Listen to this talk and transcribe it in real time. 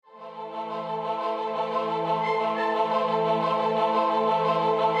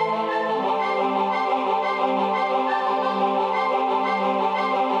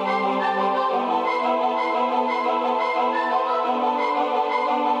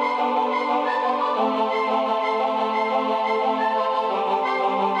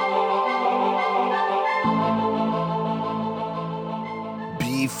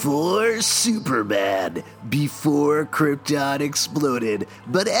Superman before Krypton exploded,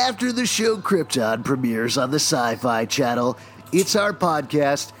 but after the show Krypton premieres on the Sci-Fi Channel. It's our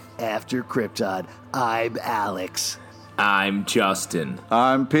podcast, After Krypton. I'm Alex. I'm Justin.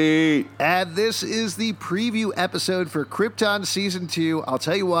 I'm Pete. And this is the preview episode for Krypton Season 2. I'll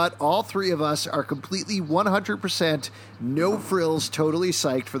tell you what, all three of us are completely 100% no frills, totally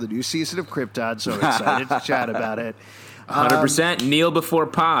psyched for the new season of Krypton, so I'm excited to chat about it. 100% kneel before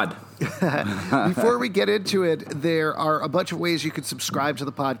pod. Before we get into it, there are a bunch of ways you can subscribe to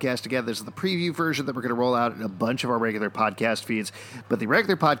the podcast. Again, there's the preview version that we're going to roll out in a bunch of our regular podcast feeds, but the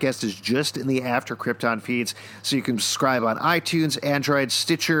regular podcast is just in the After Krypton feeds, so you can subscribe on iTunes, Android,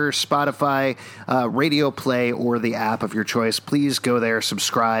 Stitcher, Spotify, Radio Play, or the app of your choice. Please go there,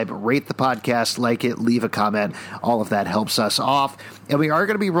 subscribe, rate the podcast, like it, leave a comment. All of that helps us off. And we are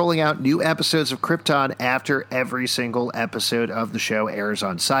going to be rolling out new episodes of Krypton after every single episode of the show airs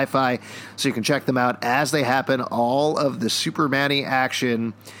on Sci-Fi. So you can check them out as they happen, all of the Superman-y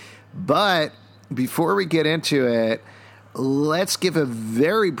action. But before we get into it, let's give a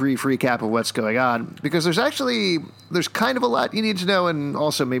very brief recap of what's going on, because there's kind of a lot you need to know, and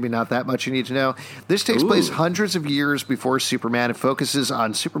also maybe not that much you need to know. This takes place hundreds of years before Superman. It focuses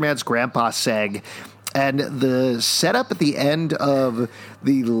on Superman's grandpa, Seg. And the setup at the end of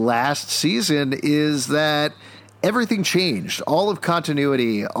the last season is that everything changed. All of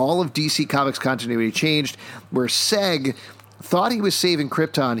continuity, all of DC Comics continuity changed, where Seg thought he was saving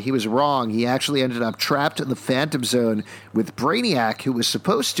Krypton. He was wrong. He actually ended up trapped in the Phantom Zone with Brainiac, who was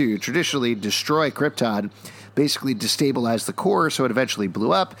supposed to traditionally destroy Krypton, basically destabilize the core, so it eventually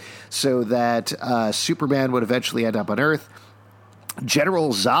blew up, so that Superman would eventually end up on Earth. General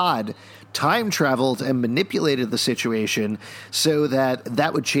Zod time traveled and manipulated the situation so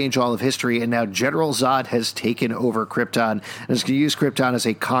that would change all of history, and now General Zod has taken over Krypton and is going to use Krypton as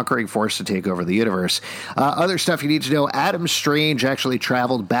a conquering force to take over the universe. Other stuff you need to know: Adam Strange actually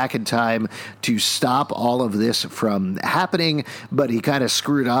traveled back in time to stop all of this from happening, but he kind of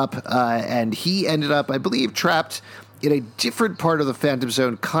screwed up, and he ended up, I believe, trapped in a different part of the Phantom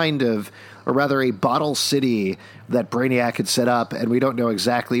Zone, or rather a bottle city that Brainiac had set up, and we don't know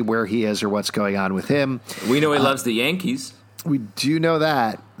exactly where he is or what's going on with him. We know he loves the Yankees. We do know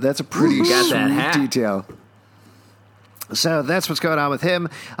that. That's a pretty sweet detail. So that's what's going on with him.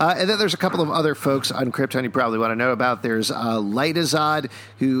 And then there's a couple of other folks on Krypton you probably want to know about. There's Lyta Zod,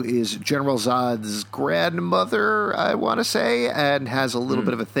 who is General Zod's grandmother, I want to say, and has a little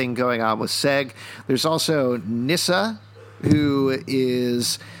bit of a thing going on with Seg. There's also Nyssa, who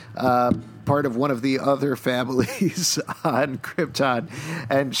is part of one of the other families on Krypton,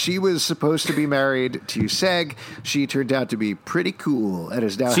 and she was supposed to be married to Seg. She turned out to be pretty cool and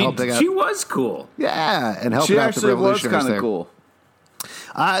is now helping out. She was cool. Yeah, and helping out the revolutionaries there. She actually was kind of cool.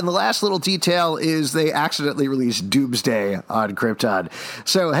 And the last little detail is they accidentally released Doomsday on Krypton.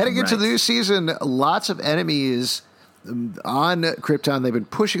 So heading into the new season, lots of enemies on Krypton. They've been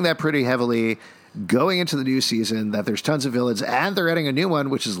pushing that pretty heavily. Going into the new season, that there's tons of villains, and they're adding a new one,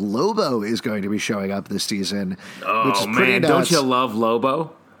 which is Lobo is going to be showing up this season. Which is pretty nuts. Don't you love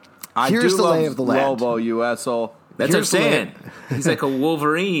Lobo? Here's the lay of the land. Lobo, you asshole. That's what I'm saying. He's like a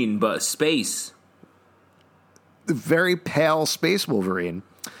Wolverine, but space. Very pale space Wolverine.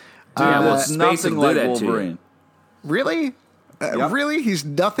 Space nothing like Wolverine. Really? Yep. Really? He's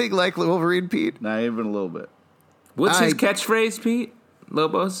nothing like Wolverine, Pete? Not even a little bit. What's his catchphrase, Pete?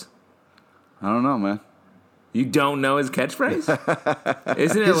 Lobo's? I don't know, man. You don't know his catchphrase?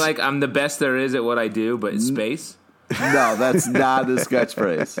 Isn't it like, I'm the best there is at what I do, but in space? No, that's not his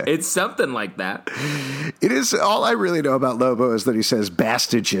catchphrase. It's something like that. It is. All I really know about Lobo is that he says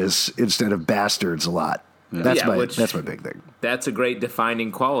bastages instead of bastards a lot. Yeah. That's my big thing. That's a great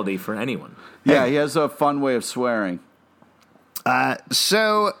defining quality for anyone. Yeah, he has a fun way of swearing.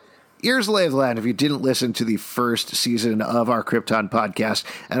 So here's the lay of the land if you didn't listen to the first season of our Krypton podcast,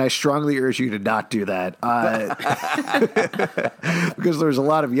 and I strongly urge you to not do that because there's a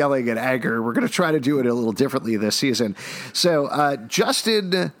lot of yelling and anger. We're going to try to do it a little differently this season. So,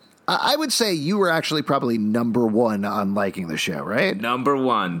 Justin, I would say you were actually probably number one on liking the show, right? Number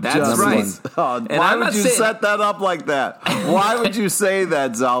one. That's right. Why would you set that up like that? Why would you say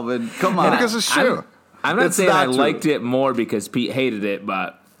that, Zalvin? Come on. Because it's true. I'm not saying I liked it more because Pete hated it,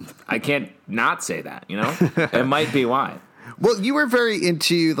 but I can't not say that, you know? It might be why. Well, you were very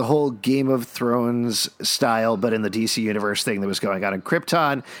into the whole Game of Thrones style, but in the DC Universe thing that was going on in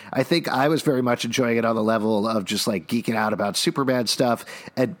Krypton. I think I was very much enjoying it on the level of just like geeking out about Superman stuff.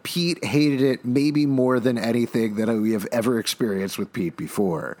 And Pete hated it maybe more than anything that we have ever experienced with Pete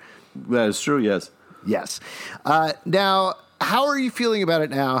before. That is true, yes. Yes. Now, how are you feeling about it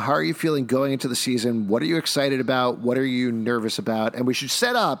now? How are you feeling going into the season? What are you excited about? What are you nervous about? And we should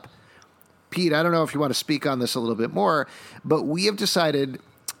set up, Pete, I don't know if you want to speak on this a little bit more, but we have decided,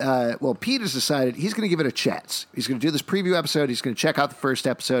 Pete has decided he's going to give it a chance. He's going to do this preview episode. He's going to check out the first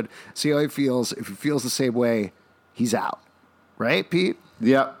episode, see how he feels. If he feels the same way, he's out. Right, Pete?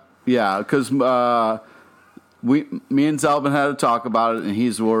 Yeah, because me and Zalvin had to talk about it, and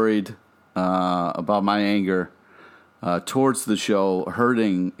he's worried about my anger towards the show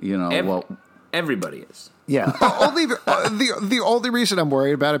hurting, everybody is. Yeah. The only reason I'm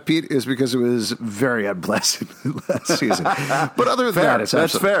worried about it, Pete, is because it was very unpleasant last season. But other than that,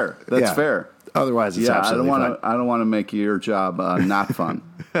 that's fair. That's fair. Otherwise, it's absolutely fine. I don't want to make your job not fun.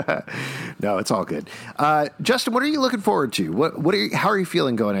 No, it's all good. Justin, what are you looking forward to? How are you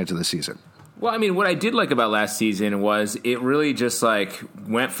feeling going into the season? Well, I mean, what I did like about last season was it really just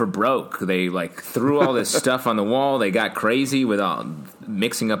went for broke. They threw all this stuff on the wall. They got crazy with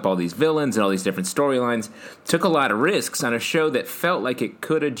mixing up all these villains and all these different storylines. Took a lot of risks on a show that felt like it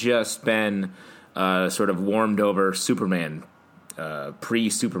could have just been sort of warmed over Superman,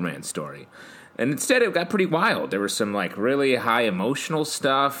 pre-Superman story. And instead, it got pretty wild. There was some really high emotional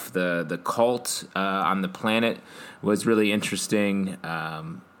stuff. The cult on the planet was really interesting.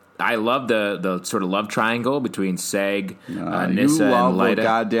 I love the sort of love triangle between Seg, Nyssa, and Lyta. You love a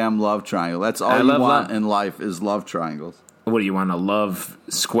goddamn love triangle. That's all you want in life is love triangles. What do you want, a love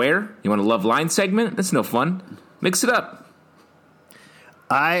square? You want a love line segment? That's no fun. Mix it up.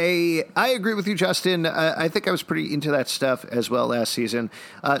 I agree with you, Justin. I think I was pretty into that stuff as well last season.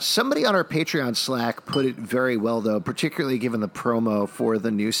 Somebody on our Patreon Slack put it very well, though, particularly given the promo for the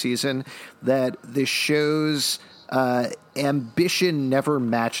new season, that the show's ambition never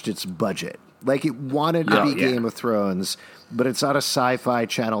matched its budget. It wanted to be Game of Thrones, but it's on a Sci-Fi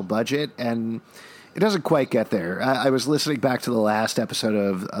Channel budget, and it doesn't quite get there. I was listening back to the last episode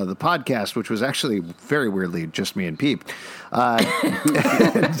of the podcast, which was actually very weirdly just me and Pete. That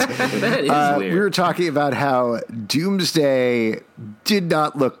is weird. We were talking about how Doomsday did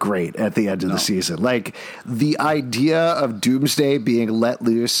not look great at the end of the season. The idea of Doomsday being let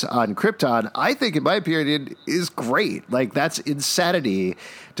loose on Krypton, I think, in my opinion, is great. That's insanity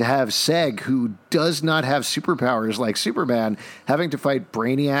to have Seg, who does not have superpowers like Superman, having to fight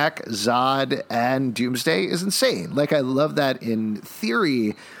Brainiac, Zod, and Doomsday is insane. I love that in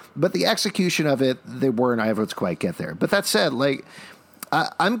theory, but the execution of it, they weren't able to quite get there. But that said,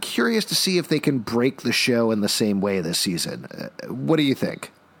 I'm curious to see if they can break the show in the same way this season. What do you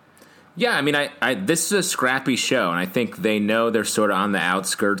think? Yeah, I mean, this is a scrappy show, and I think they know they're sort of on the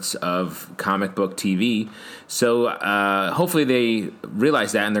outskirts of comic book TV. So hopefully they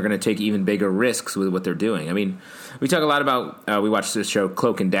realize that, and they're going to take even bigger risks with what they're doing. I mean, we talk a lot about, we watched this show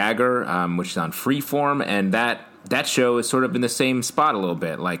Cloak and Dagger, which is on Freeform, and that show is sort of in the same spot a little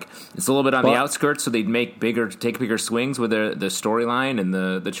bit. It's a little bit on the outskirts, so they'd take bigger swings with the storyline and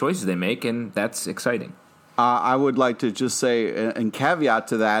the choices they make, and that's exciting. I would like to just say, and caveat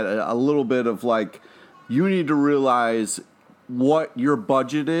to that, a little bit of you need to realize what your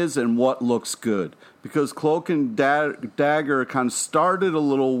budget is and what looks good. Because Cloak and Dagger kind of started a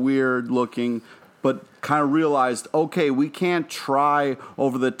little weird looking, but kind of realized, okay, we can't try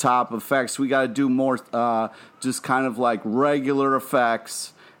over-the-top effects. We got to do more just kind of regular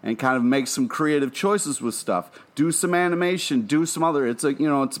effects and kind of make some creative choices with stuff. Do some animation, do some other. It's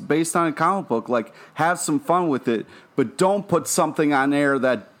it's based on a comic book. Have some fun with it, but don't put something on air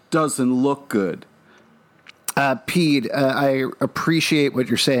that doesn't look good. Pete, I appreciate what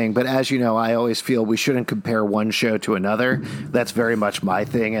you're saying, but as you know, I always feel we shouldn't compare one show to another. That's very much my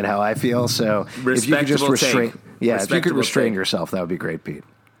thing and how I feel. So if you could just restrain yourself, that would be great, Pete.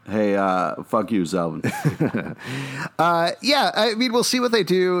 Hey, fuck you, Zalvin. Yeah, I mean, we'll see what they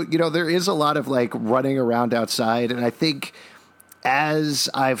do. There is a lot of running around outside, and I think as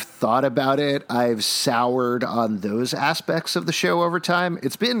I've thought about it, I've soured on those aspects of the show over time.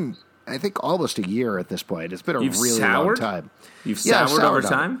 It's been, I think, almost a year at this point. It's been a really long time. You've soured over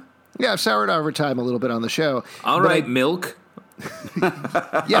time? Yeah, I've soured over time a little bit on the show. All right, milk.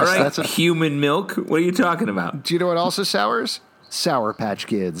 Yes, all right, human milk. What are you talking about? Do you know what also sours? Sour Patch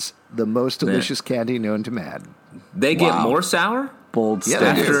Kids, the most delicious candy known to man. They get more sour? Bold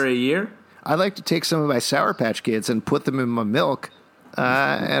stance. After a year? I like to take some of my Sour Patch Kids and put them in my milk,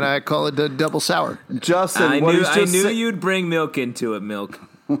 and I call it a double sour. Justin, I knew you'd bring milk into it, milk.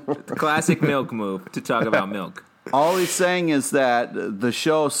 The classic milk move to talk about milk. All he's saying is that the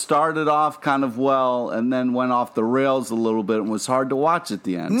show started off kind of well and then went off the rails a little bit and was hard to watch at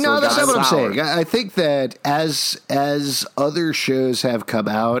the end. No, So that's not what I'm soured. saying. I think that as other shows have come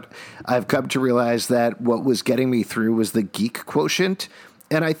out, I've come to realize that what was getting me through was the geek quotient.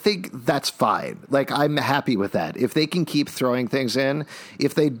 And I think that's fine. Like, I'm happy with that. If they can keep throwing things in,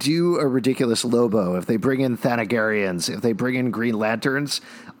 if they do a ridiculous Lobo, if they bring in Thanagarians, if they bring in Green Lanterns,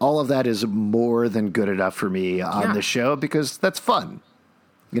 all of that is more than good enough for me on the show because that's fun.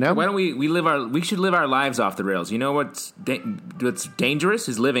 You know? Why don't we should live our lives off the rails. You know what's dangerous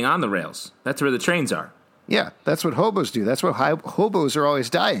is living on the rails. That's where the trains are. Yeah, that's what hobos do. That's what hobos are always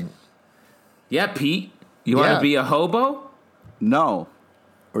dying. Yeah, Pete. You want to be a hobo? No.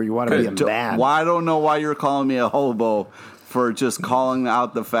 Or you want to be a man. Well, I don't know why you're calling me a hobo for just calling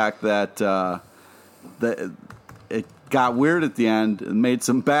out the fact that that it got weird at the end and made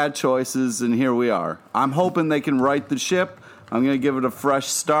some bad choices, and here we are. I'm hoping they can right the ship. I'm going to give it a fresh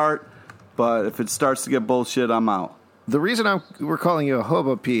start, but if it starts to get bullshit, I'm out. The reason we're calling you a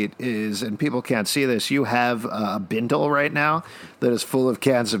hobo, Pete, is, and people can't see this, you have a bindle right now that is full of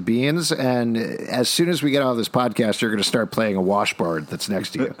cans of beans, and as soon as we get off this podcast, you're going to start playing a washboard that's next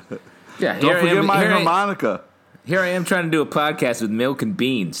to you. Yeah, Don't forget my harmonica. Here I am trying to do a podcast with milk and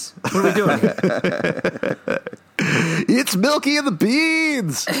beans. What are we doing here? It's Milky and the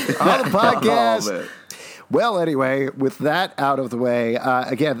Beans on the podcast. Oh, man. Well, anyway, with that out of the way,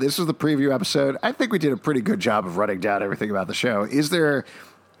 again, this was the preview episode. I think we did a pretty good job of running down everything about the show. Is there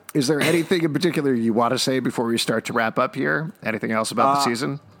anything in particular you want to say before we start to wrap up here? Anything else about the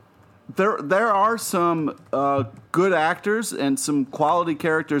season? There are some good actors and some quality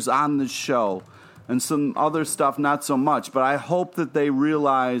characters on the show, and some other stuff not so much. But I hope that they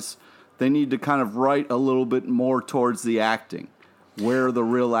realize they need to kind of write a little bit more towards the acting, where the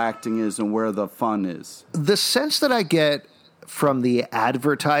real acting is and where the fun is. The sense that I get from the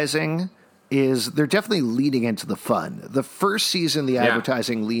advertising is they're definitely leading into the fun. The first season, the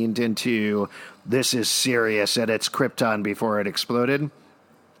advertising leaned into this is serious and it's Krypton before it exploded.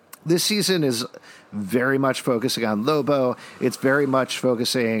 This season is very much focusing on Lobo. It's very much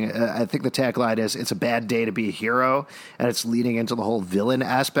focusing, I think the tagline is, it's a bad day to be a hero, and it's leading into the whole villain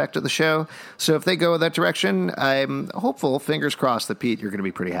aspect of the show. So if they go in that direction, I'm hopeful, fingers crossed, that, Pete, you're going to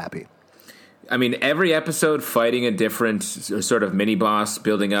be pretty happy. I mean, every episode fighting a different sort of mini-boss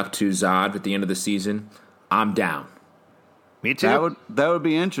building up to Zod at the end of the season, I'm down. Me too. That would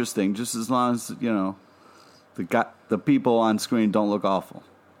be interesting, just as long as, the people on screen don't look awful.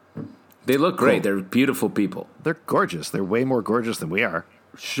 They look great. Cool. They're beautiful people. They're gorgeous. They're way more gorgeous than we are.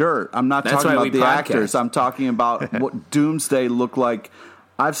 Sure. I'm not That's talking why about we the podcast. actors. I'm talking about what Doomsday looked like.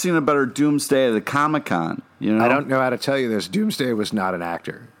 I've seen a better Doomsday at a Comic-Con. I don't know how to tell you this. Doomsday was not an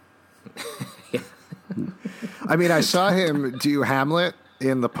actor. I mean, I saw him do Hamlet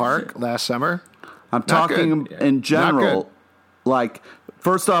in the park last summer. I'm talking good. in general. Not Like,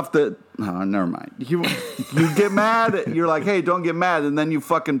 first off, never mind. You get mad. You're like, hey, don't get mad, and then you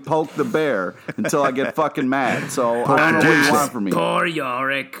fucking poke the bear until I get fucking mad. So I don't know what you want from me. Poor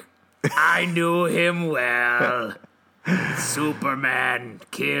Yorick. I knew him well. Superman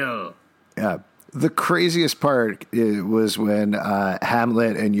kill. Yeah. The craziest part was when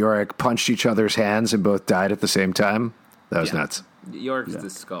Hamlet and Yorick punched each other's hands and both died at the same time. That was nuts. Yorick's the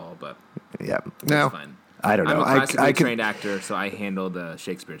skull, but Yeah. No, fine. I don't know. I'm a classically I can, trained actor, so I handle the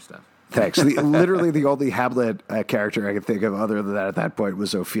Shakespeare stuff. Thanks. Literally the only Hamlet character I could think of other than that at that point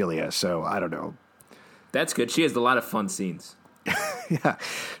was Ophelia. So I don't know. That's good. She has a lot of fun scenes. Yeah,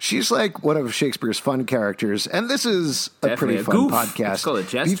 she's like one of Shakespeare's fun characters, and this is a Definitely pretty a fun goof. podcast. It's called a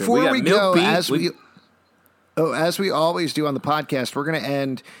jester. Before we go, Milk as we always do on the podcast, we're going to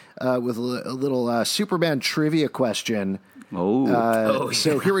end with a little Superman trivia question.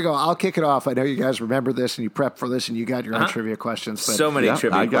 So here we go. I'll kick it off. I know you guys remember this, and you prepped for this, and you got your own trivia questions. But So many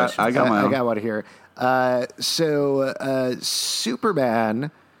trivia questions. I got my own. I got one here.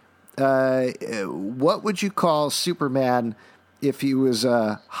 Superman. What would you call Superman if he was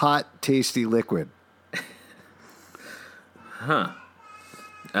a hot, tasty liquid? I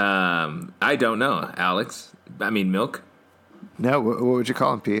don't know, Alex. I mean, milk. No, what would you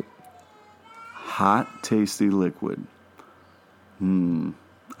call him, Pete? Hot, tasty liquid. I don't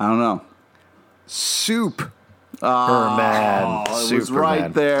know. Soup. Oh, man. it was Superman.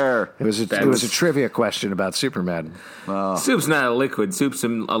 right there. It was a trivia question about Superman. Soup's not a liquid. Soup's a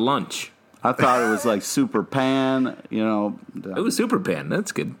lunch. I thought it was like Super Pan, It was Super Pan.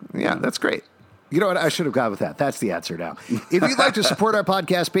 That's good. Yeah, that's great. You know what? I should have gone with that. That's the answer now. If you'd like to support our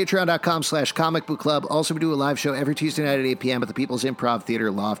podcast, patreon.com/Comic Book Club. Also, we do a live show every Tuesday night at 8 p.m. at the People's Improv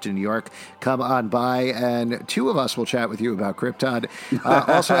Theater Loft in New York. Come on by, and two of us will chat with you about Krypton.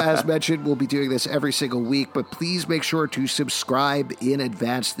 Also, as mentioned, we'll be doing this every single week, but please make sure to subscribe in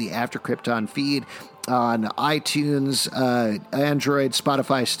advance to the After Krypton feed on iTunes, Android,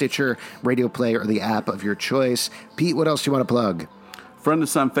 Spotify, Stitcher, Radio Play, or the app of your choice. Pete, what else do you want to plug? Friend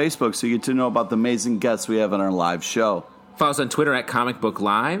us on Facebook so you get to know about the amazing guests we have on our live show. Follow us on Twitter at Comic Book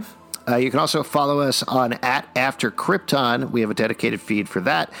Live. You can also follow us on @After Krypton. We have a dedicated feed for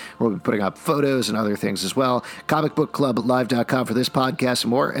that. We'll be putting up photos and other things as well. ComicBookClubLive.com for this podcast and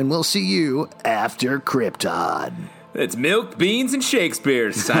more. And we'll see you after Krypton. It's Milk, Beans, and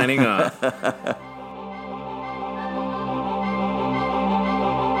Shakespeare signing off.